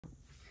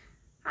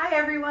Hi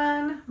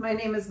everyone, my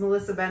name is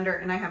Melissa Bender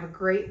and I have a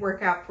great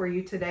workout for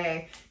you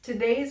today.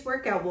 Today's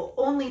workout will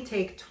only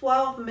take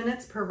 12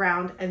 minutes per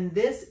round and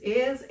this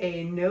is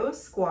a no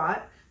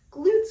squat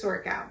glutes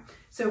workout.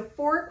 So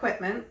for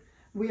equipment,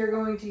 we are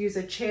going to use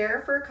a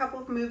chair for a couple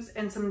of moves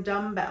and some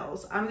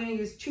dumbbells. I'm going to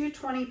use two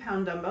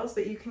 20-pound dumbbells,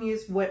 but you can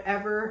use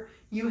whatever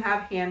you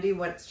have handy,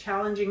 what's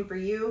challenging for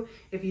you.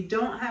 If you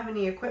don't have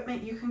any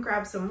equipment, you can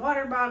grab some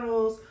water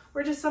bottles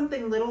or just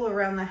something little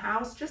around the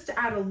house just to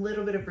add a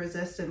little bit of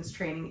resistance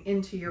training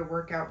into your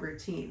workout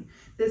routine.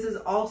 This is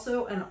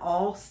also an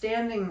all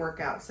standing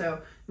workout,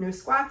 so no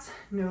squats,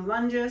 no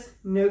lunges,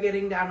 no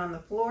getting down on the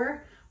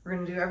floor. We're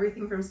going to do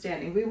everything from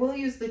standing. We will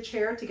use the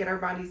chair to get our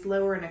bodies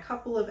lower in a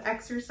couple of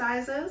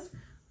exercises,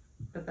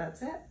 but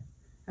that's it.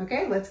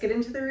 Okay, let's get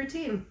into the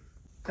routine.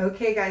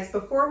 Okay guys,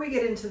 before we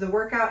get into the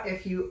workout,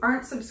 if you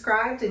aren't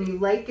subscribed and you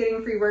like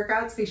getting free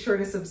workouts, be sure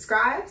to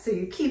subscribe so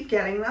you keep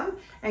getting them,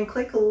 and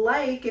click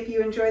like if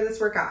you enjoy this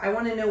workout. I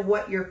want to know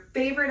what your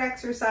favorite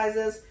exercise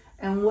is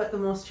and what the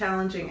most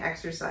challenging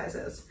exercise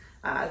is.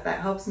 That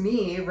helps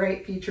me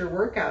write future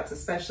workouts,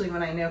 especially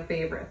when I know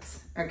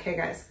favorites. Okay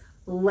guys,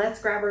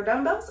 let's grab our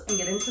dumbbells and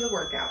get into the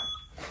workout.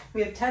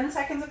 We have 10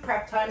 seconds of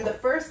prep time. The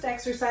first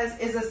exercise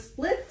is a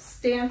split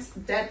stance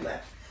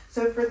deadlift.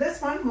 So for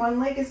this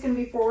one leg is going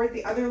to be forward,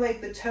 the other leg,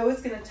 the toe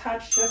is going to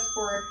touch just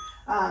for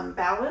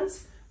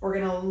balance. We're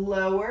going to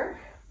lower,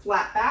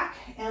 flat back,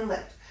 and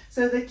lift.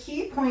 So the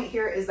key point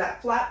here is that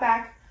flat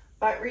back,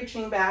 butt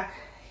reaching back,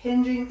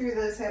 hinging through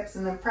those hips,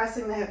 and then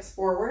pressing the hips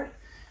forward.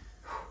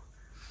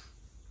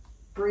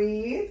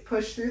 Breathe,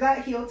 push through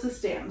that heel to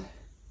stand.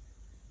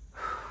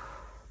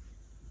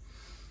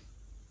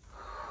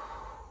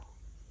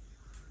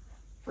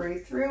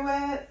 Breathe through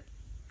it.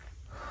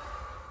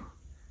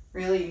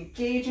 Really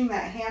engaging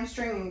that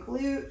hamstring and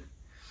glute.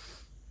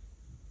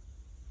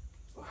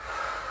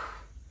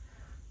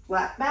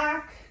 Flat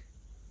back.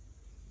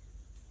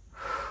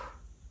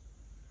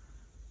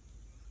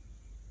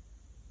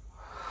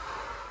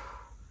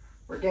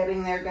 We're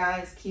getting there,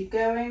 guys. Keep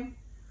going.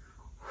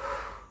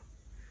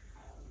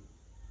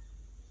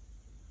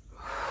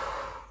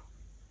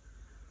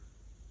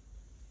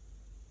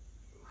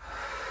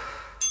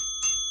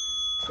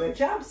 Good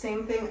job.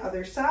 Same thing,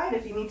 other side.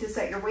 If you need to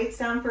set your weights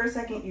down for a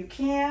second, you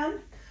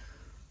can.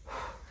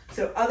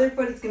 So other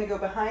foot is going to go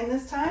behind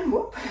this time.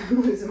 Whoop,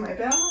 I'm losing my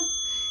balance.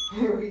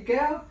 Here we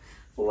go.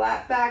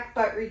 Flat back,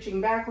 butt reaching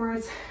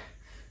backwards,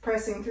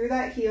 pressing through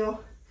that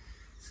heel,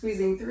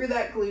 squeezing through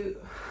that glute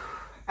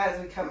as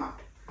we come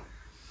up.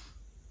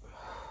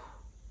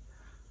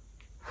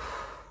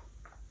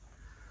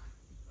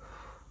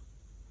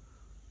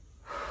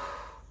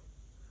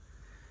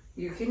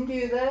 You can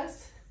do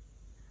this.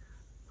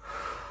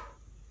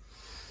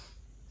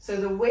 So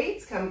the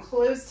weights come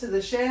close to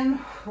the shin.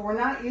 We're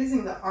not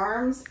using the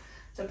arms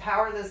to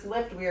power this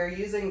lift. We are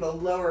using the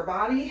lower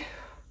body.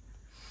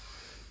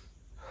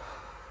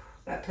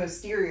 That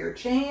posterior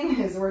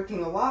chain is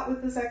working a lot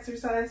with this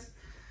exercise.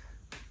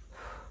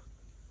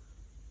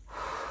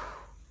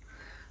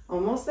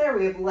 Almost there.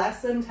 We have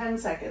less than 10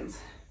 seconds.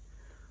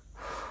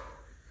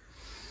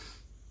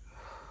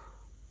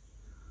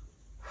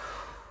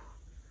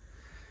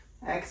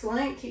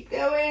 Excellent. Keep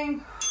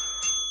going.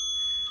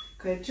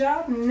 Good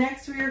job.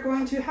 Next, we are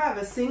going to have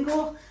a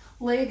single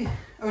leg,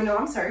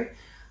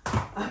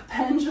 a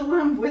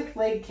pendulum with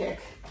leg kick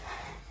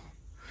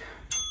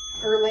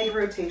or leg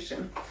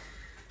rotation.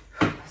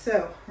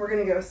 So we're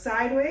going to go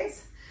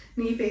sideways,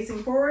 knee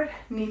facing forward,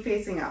 knee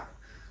facing up.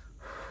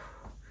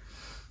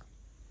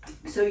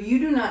 So you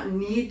do not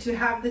need to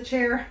have the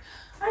chair.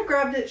 I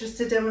grabbed it just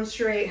to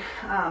demonstrate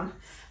how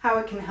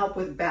it can help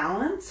with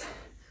balance.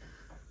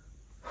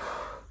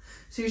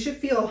 So you should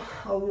feel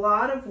a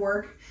lot of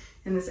work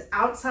in this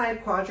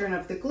outside quadrant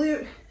of the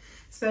glute,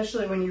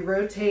 especially when you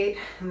rotate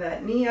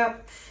that knee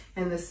up,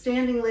 and the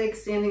standing leg,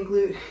 standing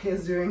glute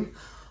is doing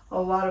a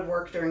lot of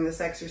work during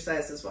this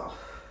exercise as well.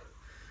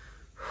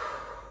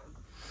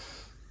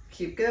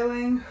 Keep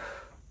going.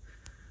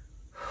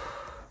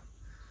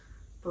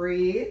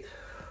 Breathe.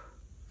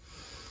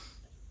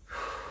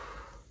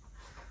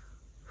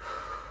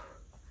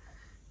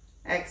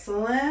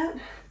 Excellent.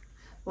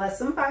 Less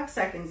than 5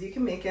 seconds, you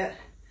can make it.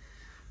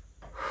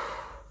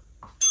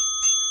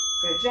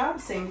 Good job.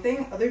 Same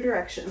thing, other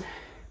direction.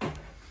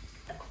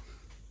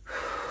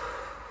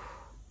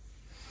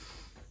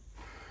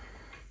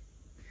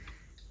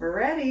 We're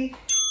ready.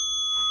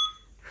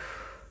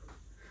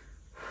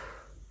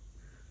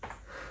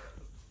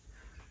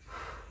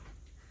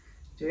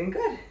 Doing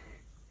good.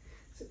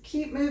 So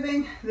keep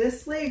moving.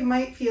 This leg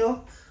might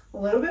feel a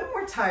little bit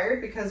more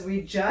tired because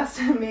we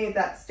just made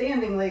that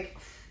standing leg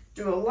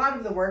do a lot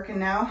of the work, and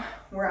now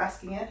we're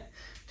asking it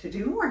to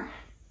do more.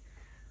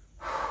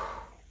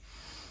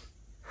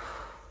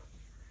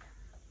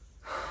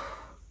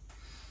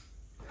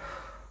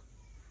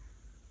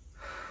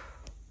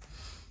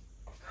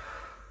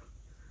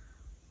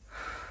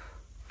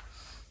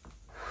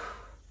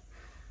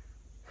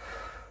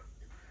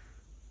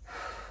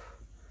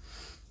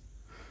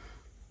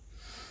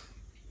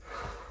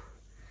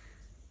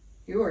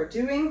 You are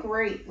doing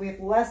great. We have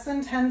less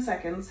than 10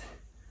 seconds.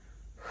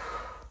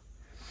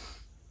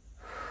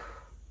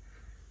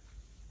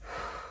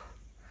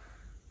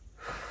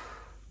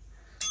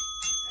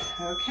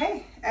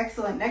 Okay,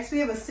 excellent. Next we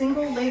have a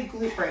single leg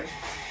glute bridge.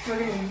 So we're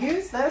going to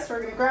use this.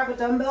 We're going to grab a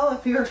dumbbell.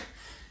 If your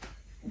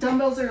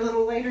dumbbells are a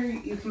little lighter,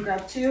 you can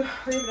grab two,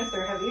 or even if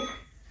they're heavier.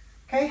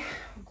 Okay,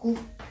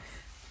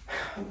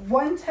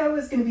 one toe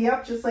is going to be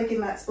up just like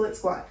in that split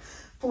squat.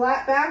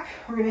 Flat back,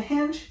 we're going to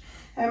hinge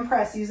and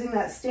press using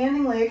that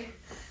standing leg,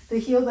 the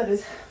heel that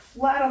is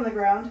flat on the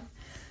ground,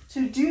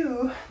 to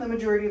do the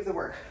majority of the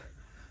work.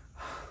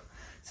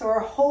 So our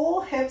whole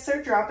hips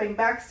are dropping,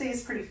 back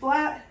stays pretty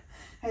flat,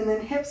 and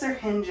then hips are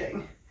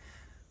hinging.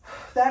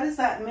 That is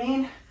that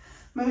main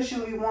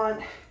motion we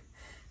want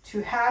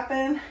to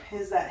happen,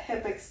 is that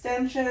hip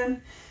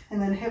extension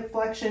and then hip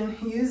flexion,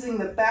 using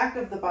the back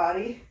of the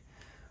body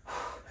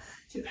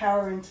to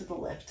power into the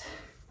lift.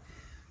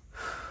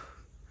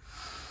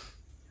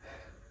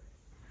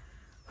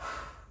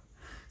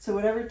 So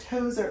whatever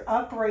toes are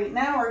up right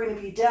now are going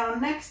to be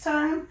down next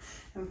time,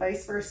 and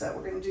vice versa.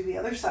 We're going to do the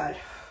other side.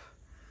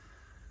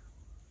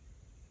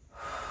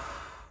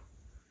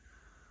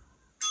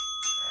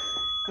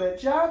 Good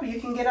job. You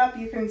can get up,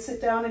 you can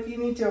sit down if you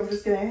need to. I'm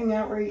just going to hang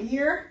out right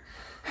here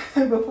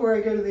before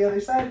I go to the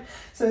other side.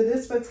 So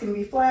this foot's going to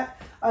be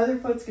flat, other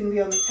foot's going to be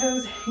on the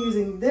toes,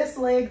 using this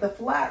leg, the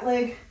flat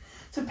leg,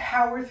 to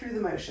power through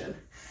the motion.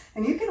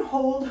 And you can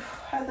hold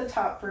at the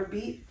top for a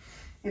beat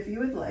if you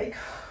would like.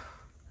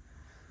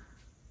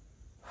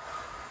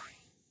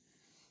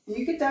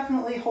 You could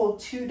definitely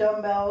hold 2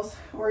 dumbbells,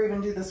 or even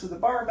do this with a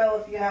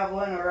barbell if you have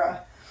one, or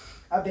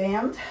a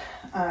band.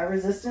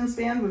 Resistance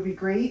band would be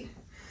great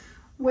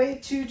way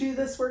to do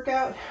this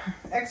workout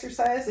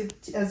exercise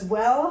as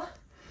well.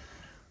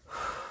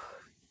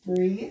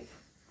 Breathe.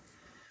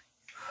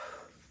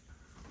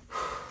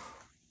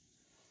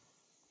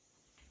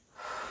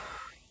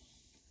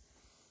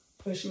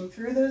 Pushing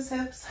through those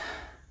hips.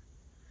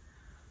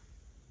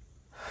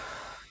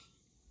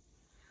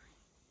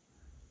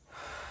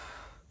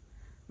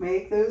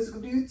 Make those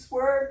glutes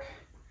work.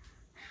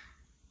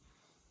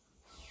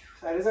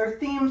 That is our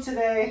theme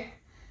today.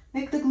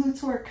 Make the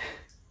glutes work.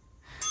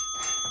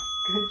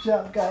 Good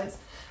job, guys.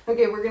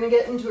 Okay, we're gonna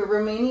get into a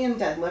Romanian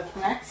deadlift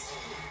next.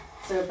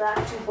 So back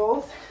to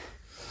both.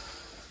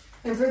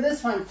 And for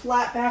this one,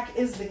 flat back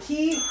is the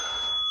key.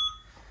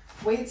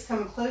 Weights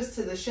come close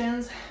to the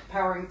shins,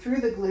 powering through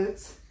the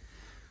glutes.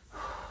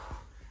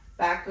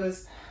 Back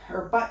goes,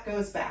 or butt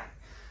goes back.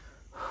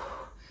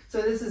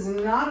 So this is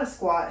not a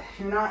squat.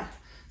 You're not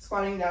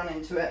squatting down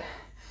into it.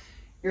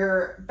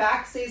 Your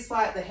back stays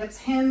flat, the hips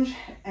hinge,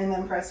 and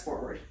then press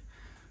forward.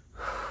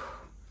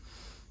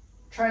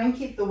 Try and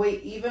keep the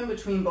weight even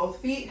between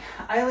both feet.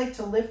 I like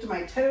to lift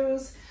my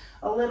toes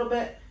a little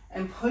bit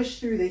and push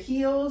through the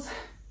heels,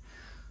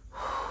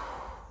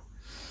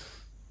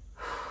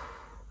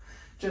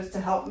 just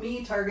to help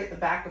me target the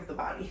back of the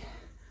body.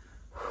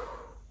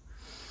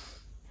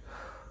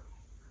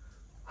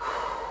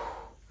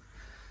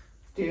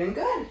 Doing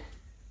good.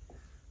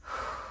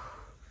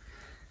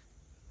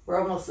 We're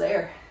almost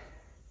there.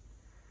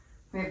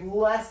 We have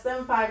less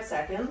than 5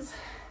 seconds.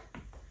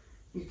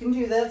 You can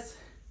do this.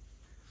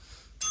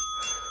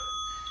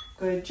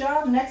 Good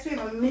job. Next we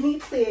have a mini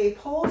plie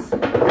pulse.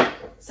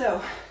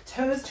 So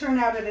toes turn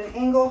out at an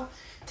angle,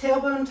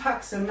 tailbone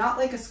tuck, so not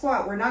like a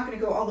squat. We're not going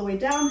to go all the way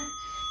down,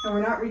 and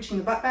we're not reaching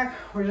the butt back.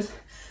 We're just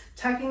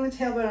tucking the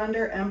tailbone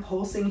under and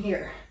pulsing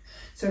here.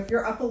 So if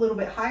you're up a little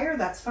bit higher,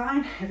 that's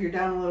fine. If you're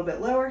down a little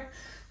bit lower,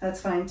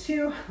 that's fine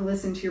too.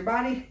 Listen to your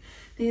body.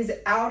 These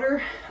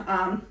outer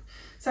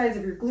sides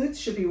of your glutes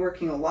should be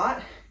working a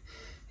lot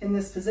in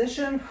this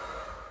position.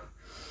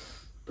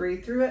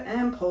 Breathe through it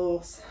and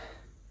pulse.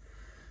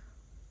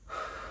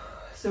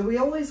 So we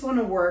always want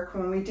to work,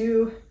 when we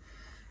do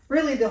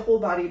really the whole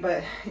body,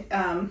 but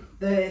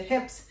the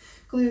hips,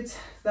 glutes,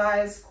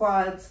 thighs,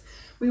 quads,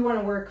 we want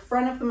to work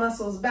front of the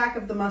muscles, back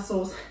of the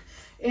muscles,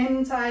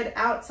 inside,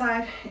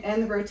 outside,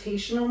 and the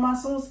rotational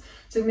muscles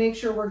to make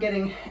sure we're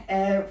getting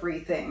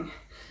everything.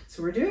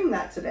 So we're doing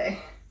that today.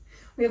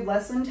 We have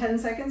less than 10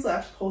 seconds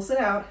left. Pulse it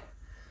out.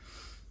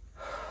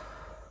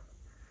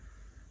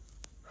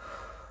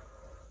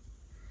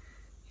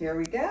 Here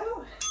we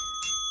go.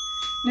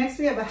 Next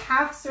we have a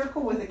half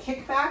circle with a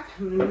kickback.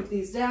 I'm going to move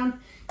these down.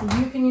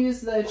 You can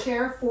use the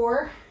chair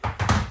for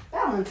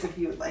balance if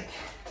you would like.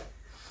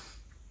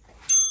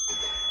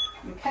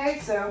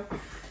 Okay, so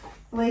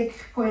leg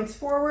points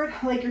forward,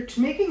 like you're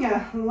making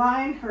a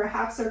line or a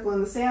half circle in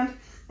the sand,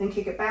 then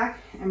kick it back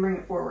and bring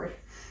it forward.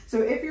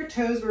 So if your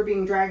toes were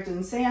being dragged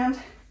in sand,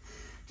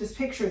 just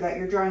picture that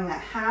you're drawing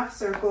that half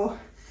circle,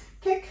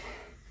 kick,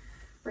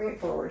 bring it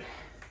forward.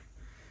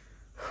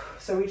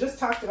 So we just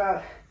talked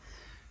about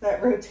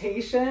that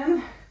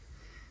rotation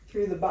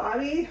through the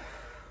body.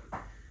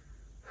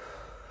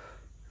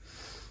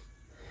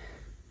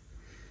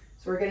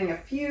 So we're getting a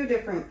few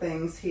different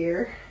things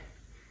here.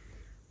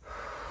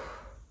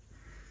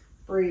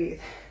 Breathe.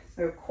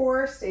 So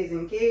core stays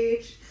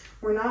engaged.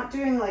 We're not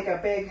doing like a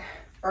big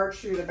arch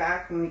through the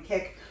back when we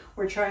kick.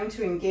 We're trying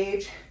to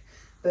engage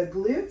the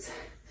glutes,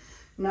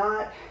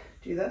 not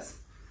do this.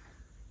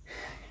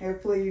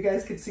 Hopefully you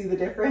guys could see the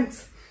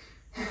difference.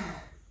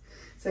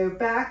 So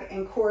back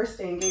and core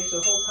stay engaged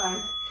the whole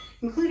time,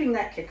 including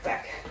that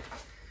kickback.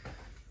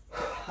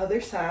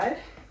 Other side.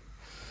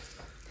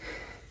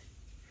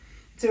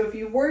 So if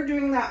you were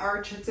doing that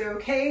arch, it's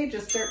okay.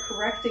 Just start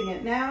correcting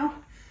it now.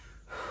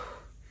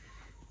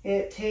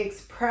 It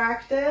takes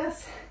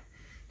practice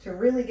to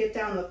really get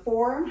down the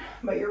form,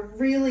 but you're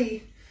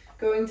really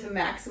going to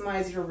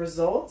maximize your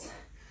results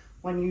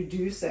when you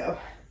do so.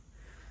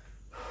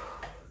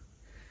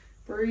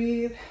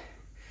 Breathe.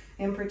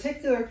 In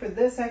particular for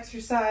this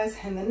exercise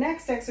and the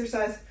next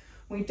exercise,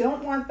 we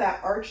don't want that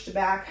arched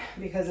back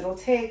because it'll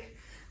take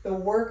the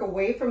work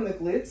away from the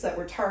glutes that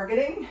we're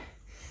targeting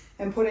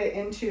and put it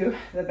into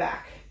the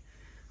back,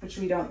 which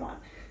we don't want.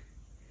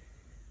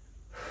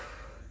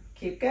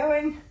 Keep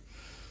going.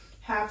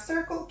 Half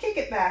circle, kick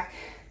it back.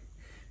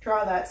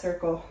 Draw that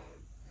circle.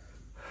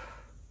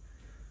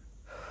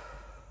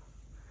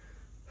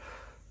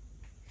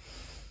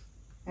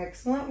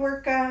 Excellent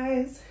work,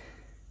 guys.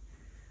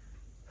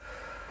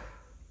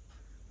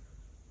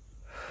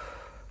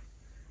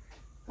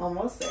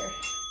 Almost there.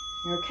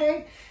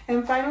 Okay,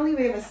 and finally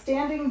we have a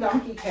standing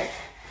donkey kick.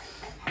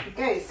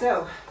 Okay,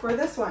 so for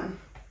this one,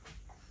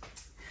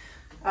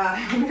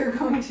 we're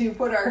going to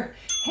put our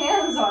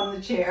hands on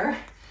the chair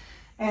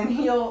and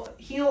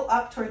heel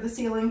up toward the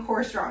ceiling,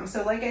 core strong.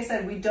 So like I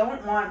said, we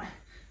don't want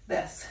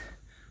this.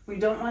 We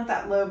don't want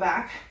that low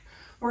back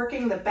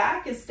working. The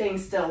back is staying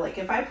still. Like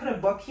if I put a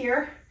book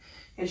here,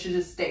 it should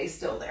just stay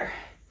still there.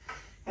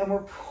 And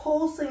we're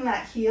pulsing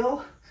that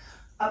heel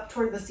up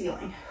toward the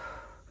ceiling.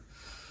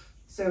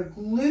 So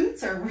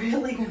glutes are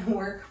really going to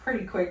work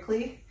pretty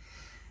quickly.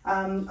 A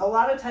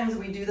lot of times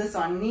we do this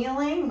on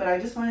kneeling, but I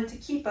just wanted to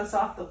keep us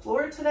off the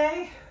floor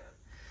today.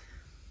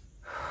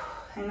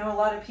 I know a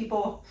lot of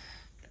people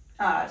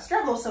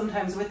struggle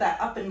sometimes with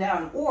that up and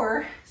down,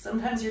 or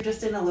sometimes you're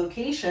just in a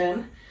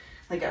location,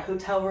 like a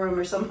hotel room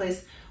or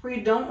someplace, where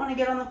you don't want to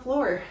get on the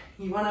floor.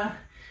 You want to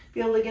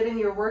be able to get in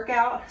your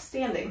workout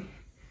standing.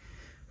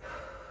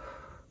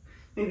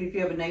 Maybe if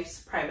you have a nice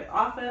private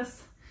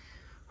office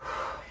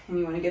and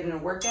you want to get in a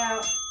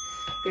workout.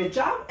 Good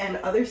job. And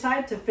other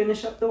side to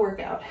finish up the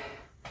workout.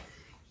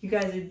 You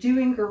guys are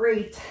doing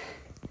great.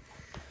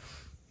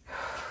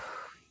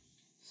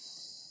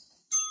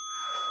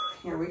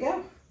 Here we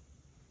go.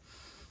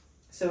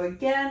 So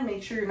again,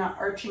 make sure you're not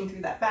arching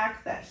through that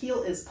back. That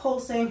heel is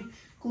pulsing.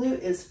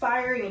 Glute is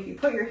firing. If you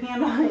put your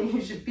hand on it,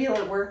 you should feel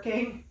it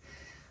working.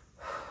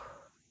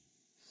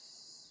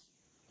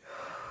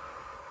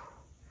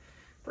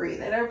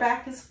 Breathe in. Our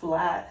back is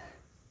flat.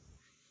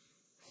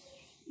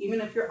 Even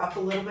if you're up a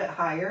little bit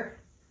higher,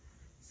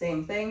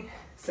 same thing.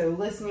 So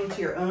listening to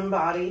your own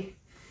body.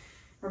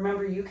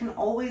 Remember, you can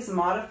always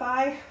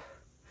modify.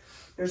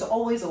 There's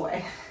always a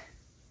way,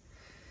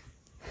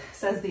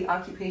 says the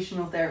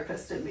occupational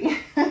therapist in me.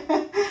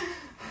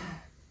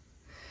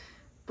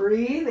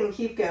 Breathe and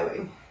keep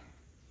going.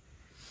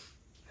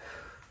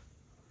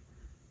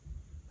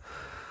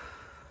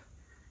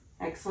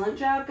 Excellent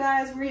job,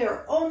 guys. We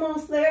are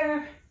almost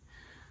there.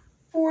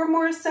 4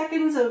 more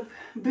seconds of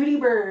booty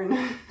burn.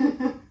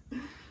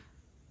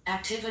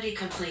 Activity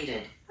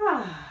completed.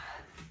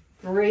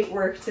 Great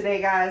work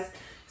today, guys.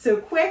 So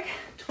quick,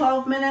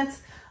 12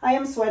 minutes. I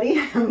am sweaty.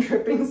 I'm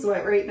dripping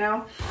sweat right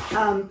now.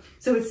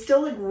 So it's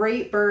still a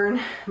great burn,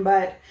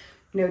 but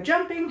no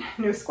jumping,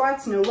 no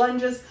squats, no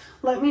lunges.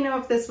 Let me know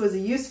if this was a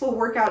useful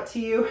workout to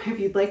you, if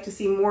you'd like to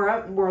see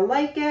more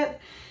like it.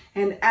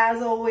 And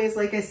as always,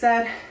 like I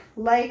said,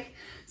 like,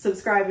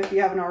 subscribe if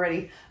you haven't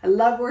already. I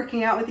love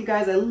working out with you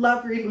guys. I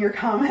love reading your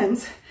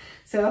comments.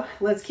 So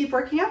let's keep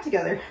working out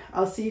together.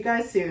 I'll see you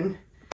guys soon.